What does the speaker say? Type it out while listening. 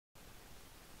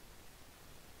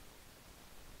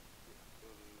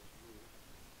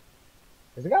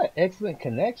It's got an excellent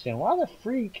connection. Why the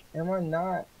freak am I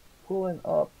not pulling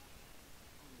up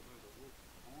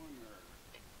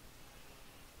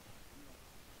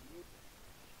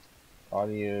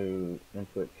audio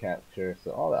input capture? So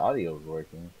all the audio is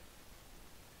working.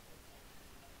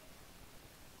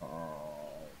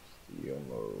 Studio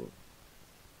mode.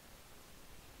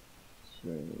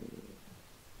 Stream.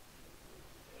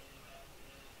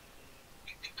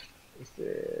 It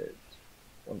said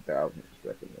 1,000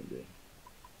 recommended.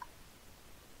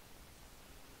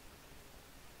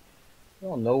 I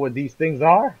don't know what these things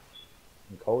are.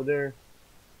 Encoder.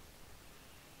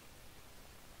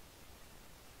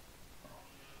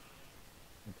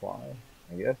 Apply.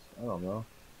 I guess. I don't know.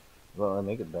 Will I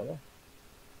make it better?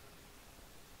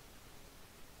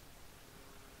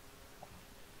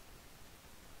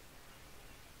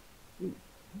 Ooh.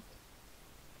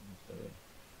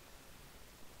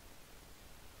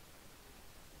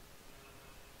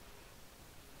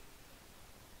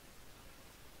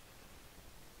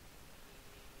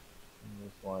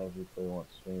 This live replay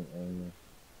wants stream in.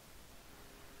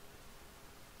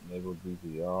 Enable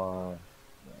DVR.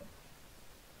 Yeah.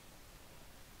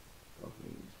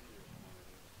 Okay.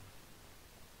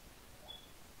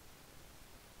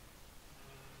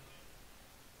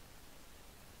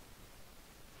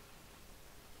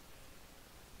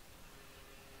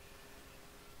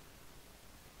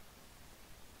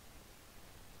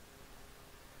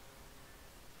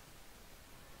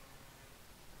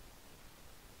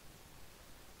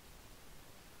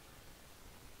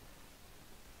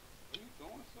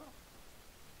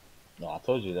 No, I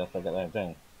told you that's that goddamn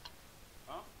thing.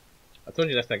 Huh? I told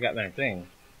you that's that goddamn thing.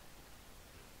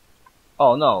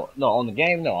 Oh, no. No, on the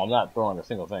game, no. I'm not throwing a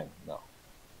single thing. No.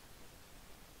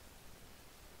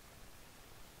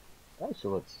 That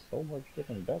actually looks so much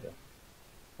freaking better.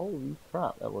 Holy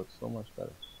crap, that looks so much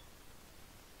better.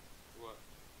 What?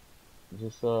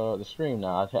 Just, the stream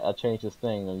now. I changed this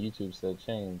thing and YouTube said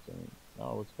change, and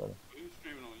now it looks better. Are you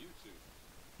streaming on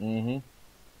YouTube? Mm-hmm.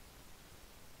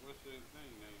 What's the thing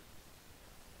name?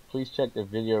 Please check the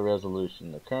video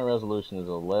resolution. The current resolution is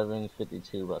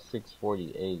 1152 by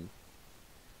 640.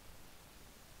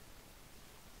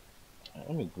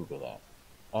 Let me Google that.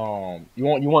 You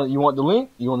want the link?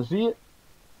 You want to see it?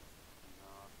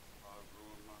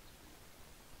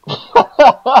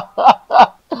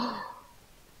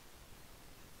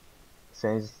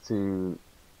 Change to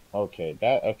okay.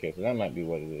 So that might be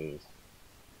what it is.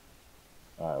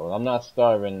 All right. Well, I'm not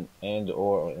starving,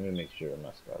 or let me make sure I'm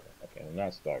not starving. Okay, I'm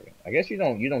not starving. I guess you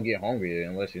don't get hungry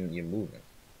unless you're moving.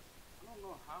 I don't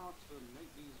know how to make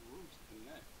these roofs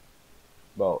connect.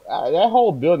 Bro, that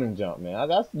whole building jump, man.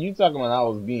 That's you talking about. I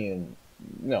was being,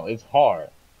 no, it's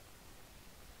hard.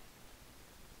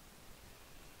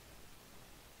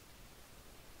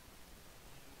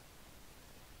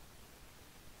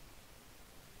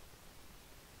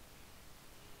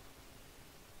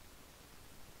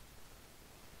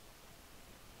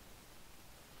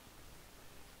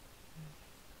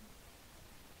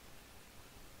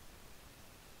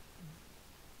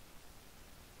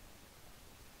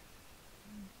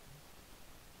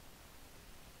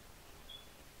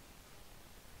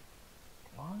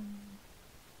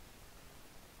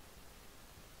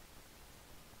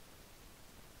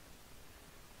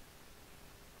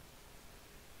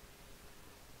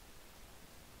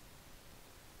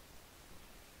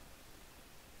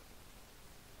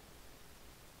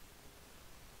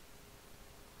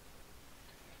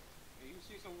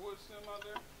 See some wood sim out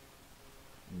there?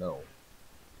 No.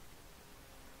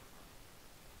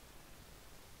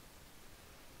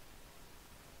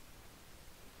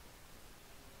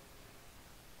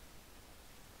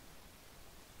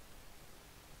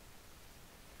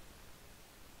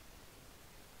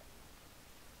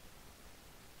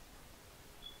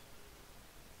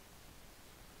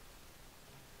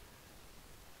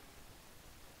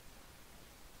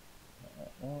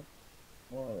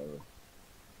 Whatever.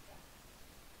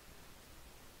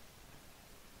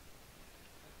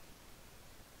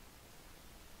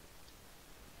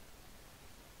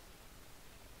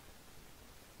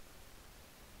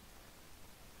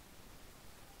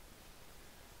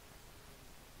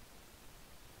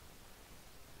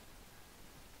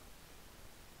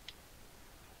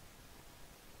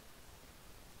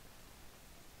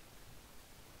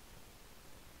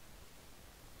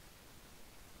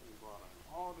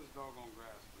 All this doggone grass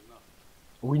for nothing.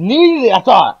 We needed it, I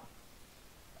thought.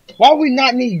 Why would we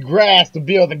not need grass to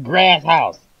build a grass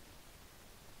house?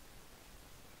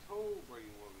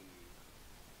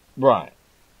 Bryant.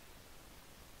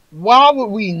 Why would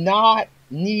we not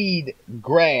need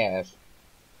grass?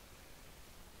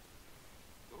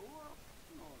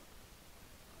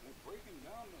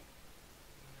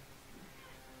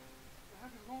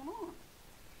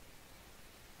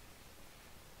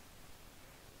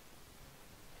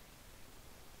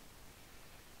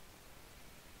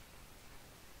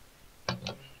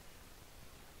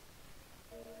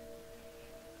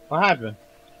 What happened?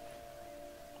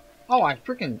 Oh, I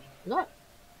freaking... Is that...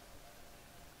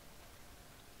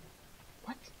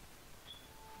 What?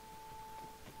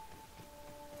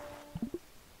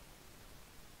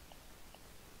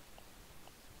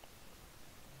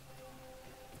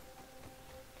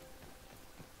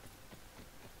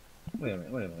 Wait a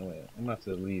minute. I'm about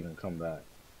to leave and come back.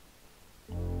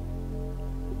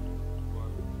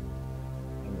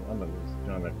 I'm gonna just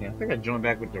join back in. I think I joined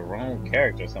back with the wrong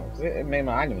character or something. It made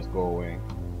my items go away.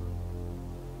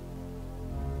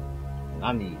 And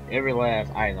I need every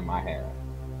last item I have.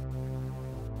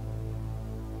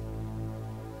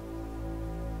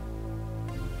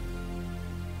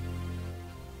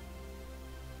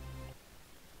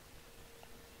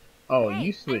 Oh, hey,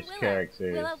 you switched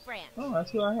characters. Oh,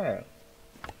 that's what I have.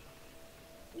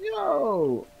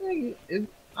 Yo, I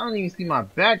don't even see my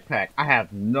backpack. I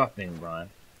have nothing, Brian.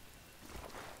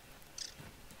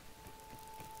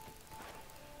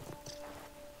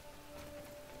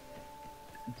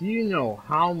 Do you know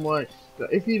how much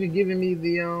it's even giving me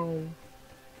the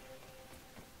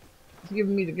it's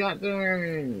giving me the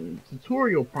goddamn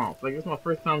tutorial prompts. Like it's my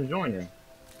first time joining.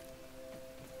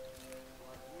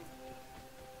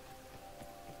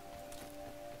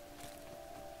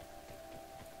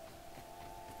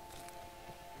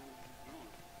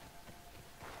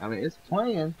 I mean, it's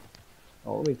playing.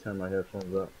 Oh, let me turn my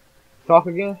headphones up. Talk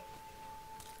again?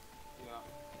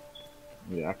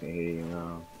 Yeah, I can hear you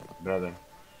now. Better.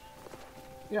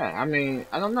 Yeah, I mean,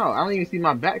 I don't know. I don't even see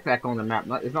my backpack on the map.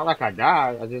 It's not like I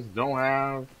died. I just don't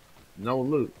have no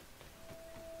loot.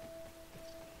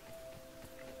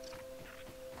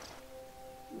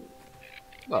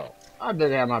 Oh, I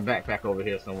better have my backpack over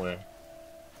here somewhere.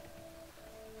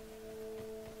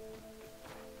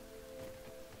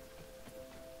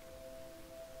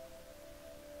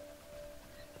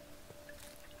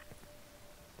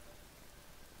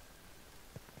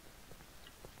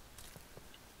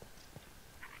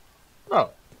 Oh,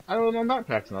 I don't know my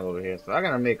backpack's not over here, so I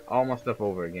gotta make all my stuff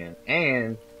over again.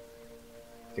 And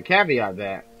to caveat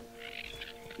that,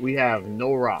 we have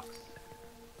no rocks.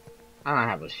 I don't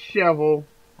have a shovel.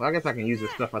 Well, I guess I can use the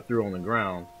stuff I threw on the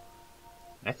ground.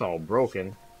 That's all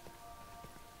broken.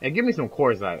 Hey, give me some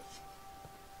quartzite.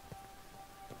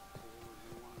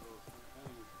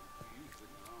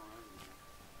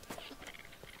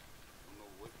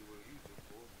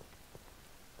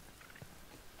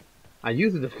 I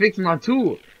used it to fix my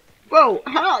tool. Bro,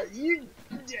 how you?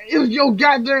 It was your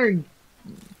goddamn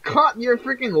caught your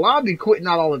freaking lobby quitting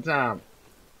out all the time.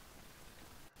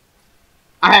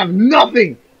 I have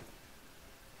nothing.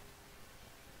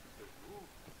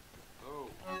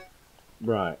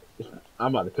 Bro,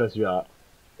 I'm about to cuss you out.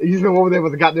 You just go over there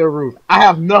with the goddamn roof. I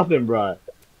have nothing, bro.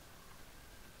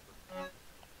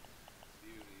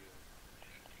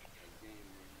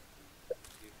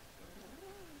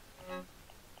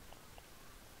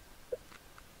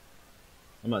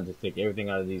 I'm gonna just take everything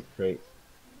out of these crates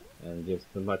and just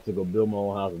I'm about to go build my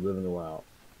own house and live in the wild.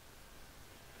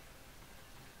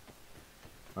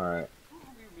 Alright. What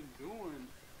have you been doing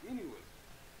anyway?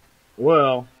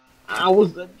 Well, I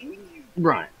was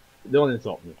Bryant, don't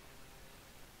insult me.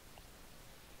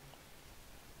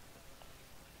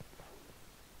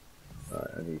 Alright,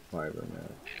 I need fiber,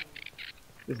 man.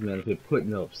 This man's been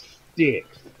putting up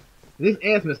sticks. This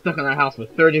ant's been stuck in our house for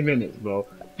 30 minutes, bro.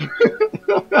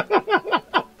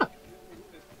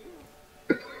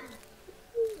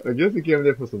 I guess he came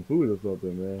there for some food or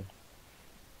something, man.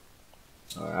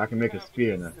 Alright, I can make a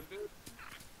spear now.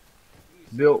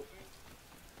 Built.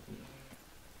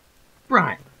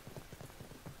 Brian!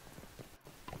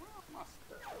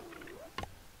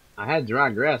 I had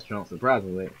dry grass trunks,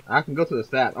 surprisingly. I can go to the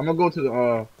sap. I'm gonna go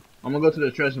to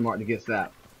the treasure mart to get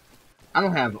sap. I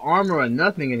don't have armor or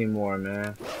nothing anymore,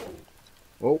 man.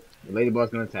 Oh, the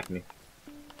ladybug's gonna attack me.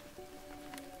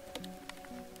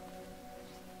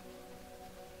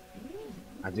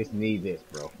 I just need this,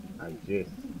 bro. I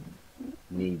just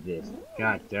need this.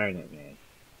 God darn it, man.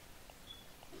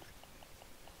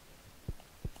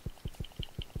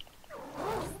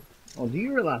 Oh, do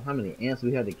you realize how many ants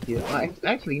we had to kill?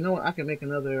 Actually, you know what? I can make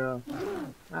another,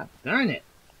 God darn it.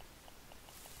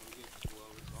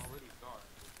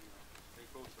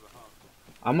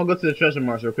 I'm gonna go to the treasure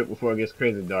marsh real quick before it gets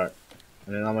crazy dark.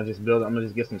 And then I'm gonna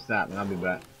just get some sap and I'll be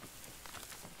back.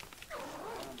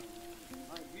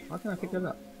 How can I pick that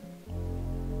up?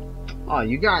 Oh,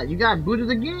 you got booted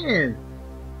again.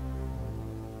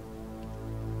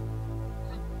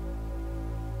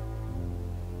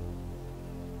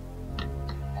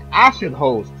 I should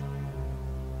host.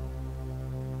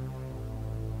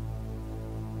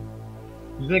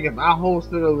 You think if I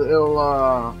host it,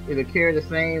 it'll carry the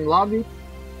same lobby?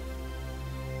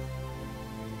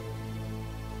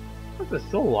 This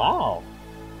is so loud.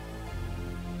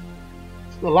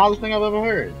 It's the loudest thing I've ever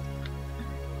heard.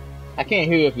 I can't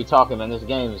hear you if you're talking, man. This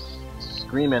game is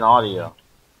screaming audio.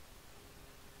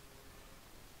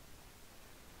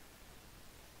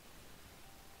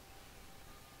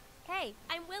 Hey,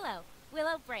 I'm Willow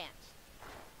Branch.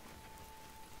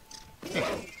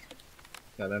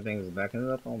 God, that thing is backing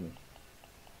it up on me.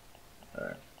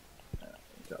 Alright.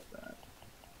 Drop that.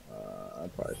 I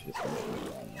probably should spend it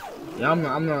on that. Yeah, I'm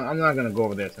not gonna go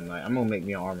over there tonight. I'm gonna make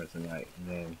me an armor tonight,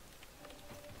 and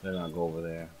then I'll go over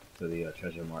there to the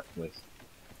treasure mark place.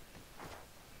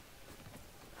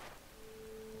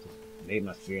 Just made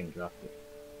my spear and dropped it.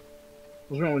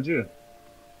 What's wrong with you?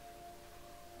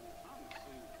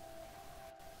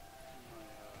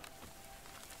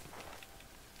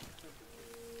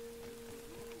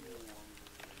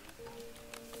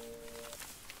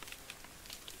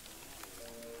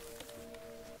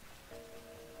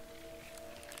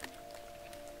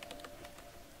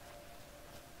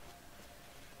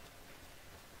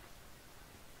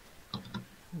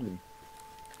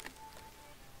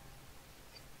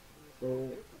 So,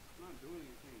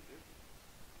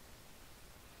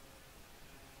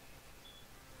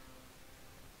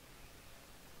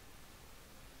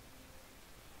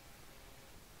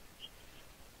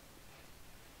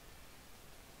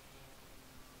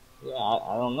 yeah,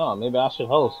 I don't know. Maybe I should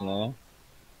host, man.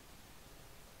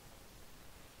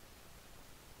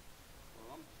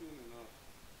 Well, I'm tuning up.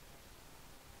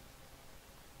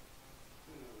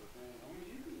 Tuning up the thing. I mean,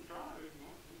 you can try it if you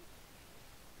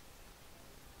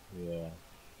want to. Yeah.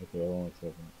 Okay, hold on a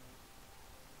second.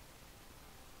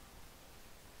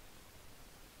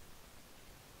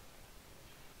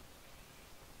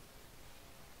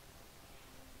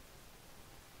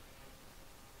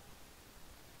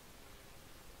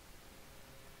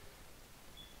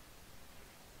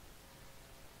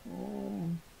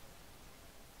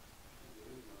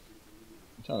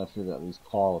 I'm trying to figure out these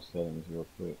call settings real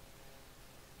quick.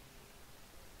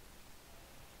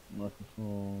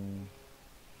 Microphone.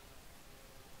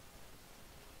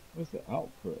 What's the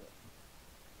output?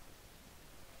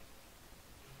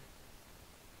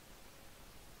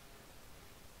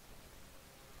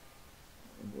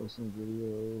 Voice and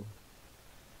video.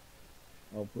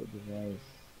 Output device.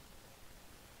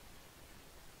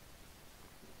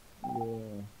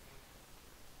 Yeah.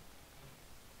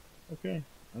 Okay.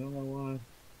 I don't know why.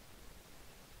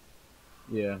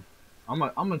 Yeah. I'm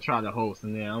gonna try to host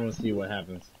and then I'm gonna see what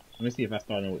happens. Let me see if I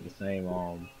start in with the same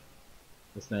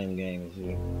game as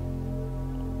you.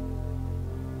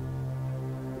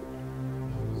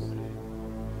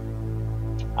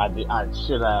 I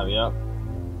should have, yep.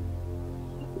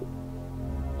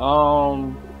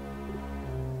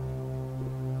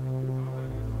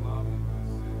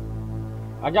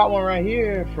 I got one right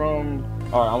here from.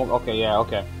 Alright, okay, yeah,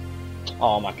 okay.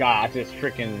 Oh my god, I just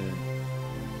freaking.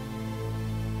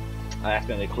 I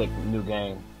accidentally clicked new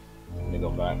game. Let me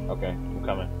go back. Okay, I'm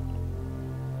coming.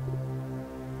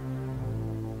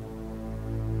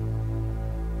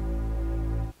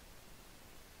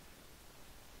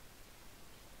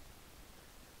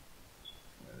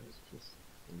 It's just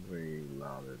way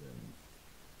louder than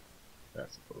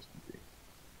that's supposed to be.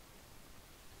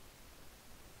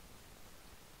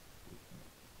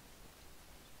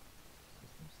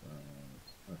 System sounds.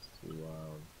 That's too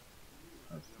loud.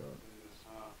 That's tough.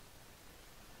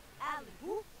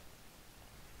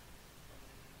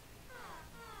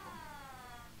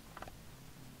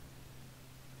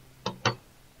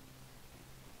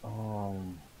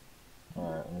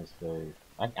 Alright, let me save.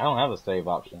 I don't have a save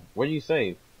option. Where do you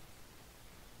save?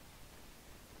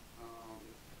 You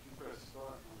press start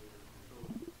on your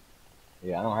controller.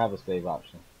 Yeah, I don't have a save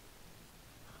option.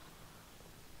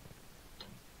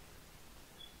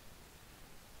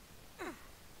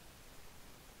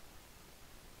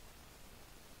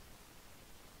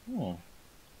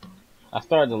 I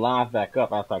started the live back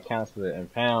up after I canceled it, and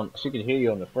Pam, she could hear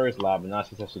you on the first live, but now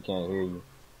she says she can't hear you.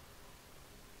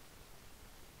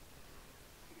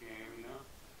 You can hear me now?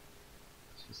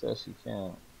 She says she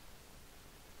can't.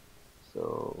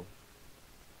 So,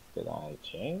 did I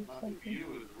change something? My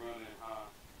CPU is running high.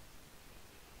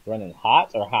 Running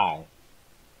hot or high?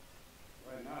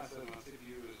 Right now, it says my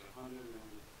CPU is 100 and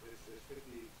it's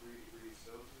 53 degrees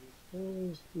Celsius.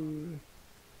 Where's the...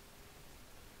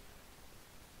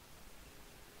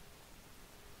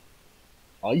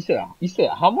 Oh, you said how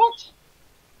much?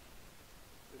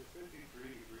 It's 53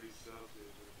 degrees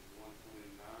Celsius, which is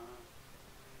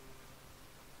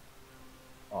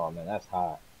 129. Oh man, that's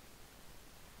hot.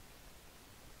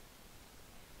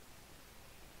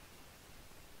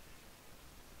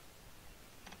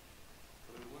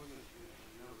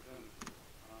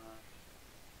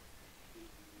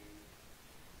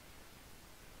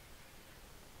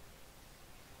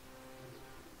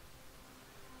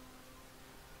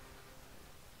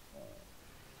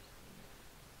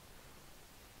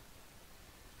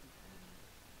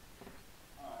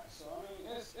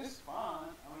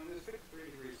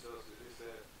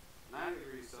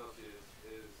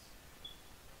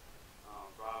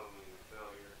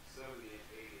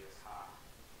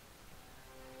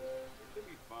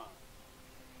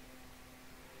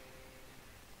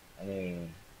 I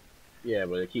mean, yeah,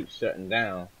 but it keeps shutting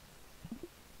down.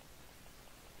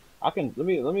 I can let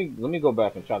me go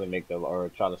back and try to make the or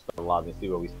try to start the lobby and see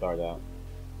where we start out.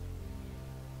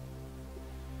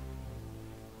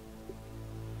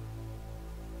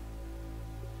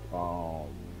 Um,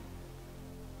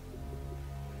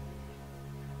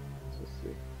 let's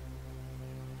see.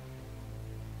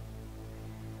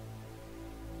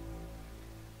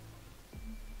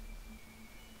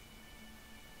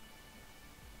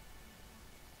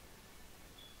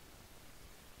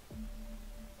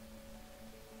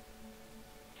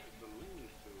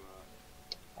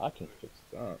 I can fix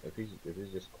that if he's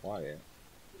just quiet.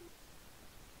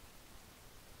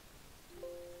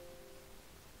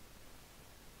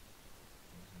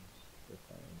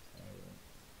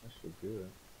 That should do it.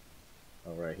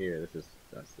 Oh, right here. That's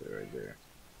it right there.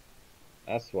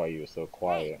 That's why you were so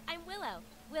quiet. Hey, I'm Willow.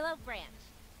 Willow Branch.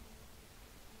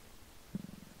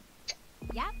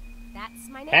 Yep, that's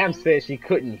my name. Pam said she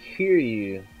couldn't hear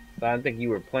you, so I didn't think you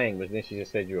were playing, but then she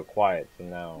just said you were quiet, so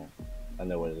now I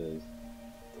know what it is.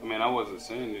 I mean, I wasn't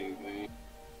saying anything.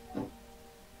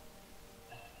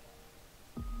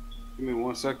 Give me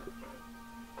 1 second.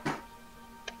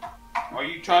 Are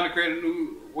you trying to create a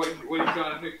new? What are you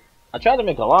trying to do? I tried to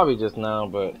make a lobby just now,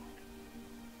 but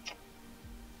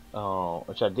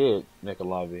which I did make a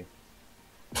lobby,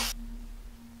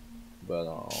 but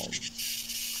I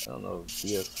don't know if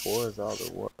PS4 is out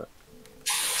or what.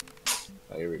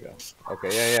 Oh, here we go.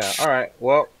 Okay, yeah. All right.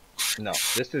 Well, no,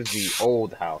 this is the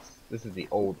old house. This is the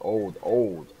old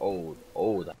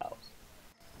house.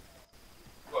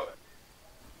 What?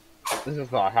 This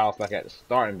is our house like at the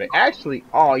starting base. Actually,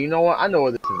 oh, you know what? I know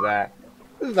where this is at.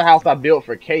 This is the house I built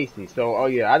for Casey. So, oh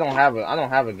yeah, I don't have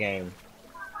a game.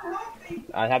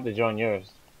 I'd have to join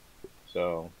yours.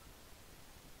 So.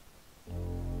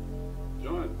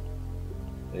 Join.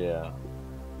 Yeah.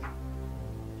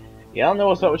 Yeah, I don't know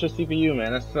what's up with your CPU,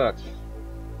 man. That sucks.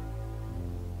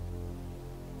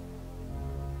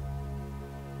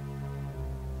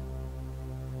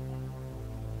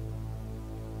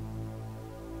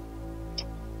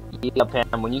 Yeah,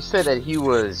 Pam, when you said that you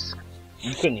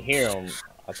couldn't hear him,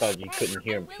 I thought you couldn't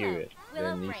hear him, period.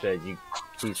 Then you said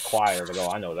he's quiet. I was like,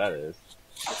 oh, I know that is.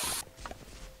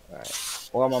 Alright.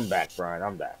 Well, I'm back, Brian.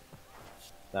 I'm back.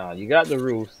 Now, you got the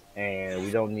roofs, and we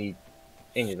don't need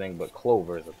anything but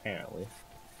clovers, apparently.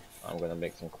 I'm gonna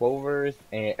make some clovers.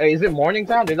 And hey, is it morning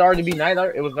time? Did it already be night?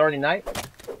 It was already night?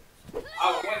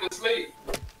 I went to sleep.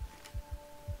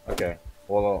 Okay.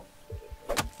 Well,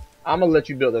 I'm gonna let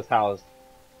you build this house.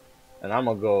 And I'm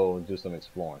gonna go do some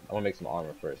exploring. I'm gonna make some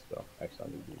armor first, though. Actually, I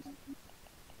need these.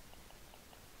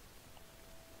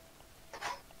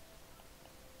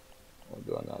 What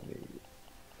do I not need?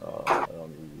 I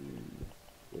don't need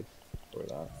this or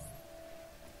that.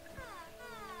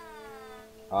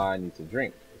 I need to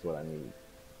drink. Is what I need.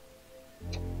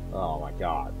 Oh my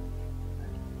god.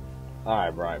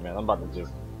 Alright, Bryant, man. I'm about to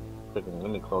just freaking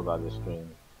let me close out this stream.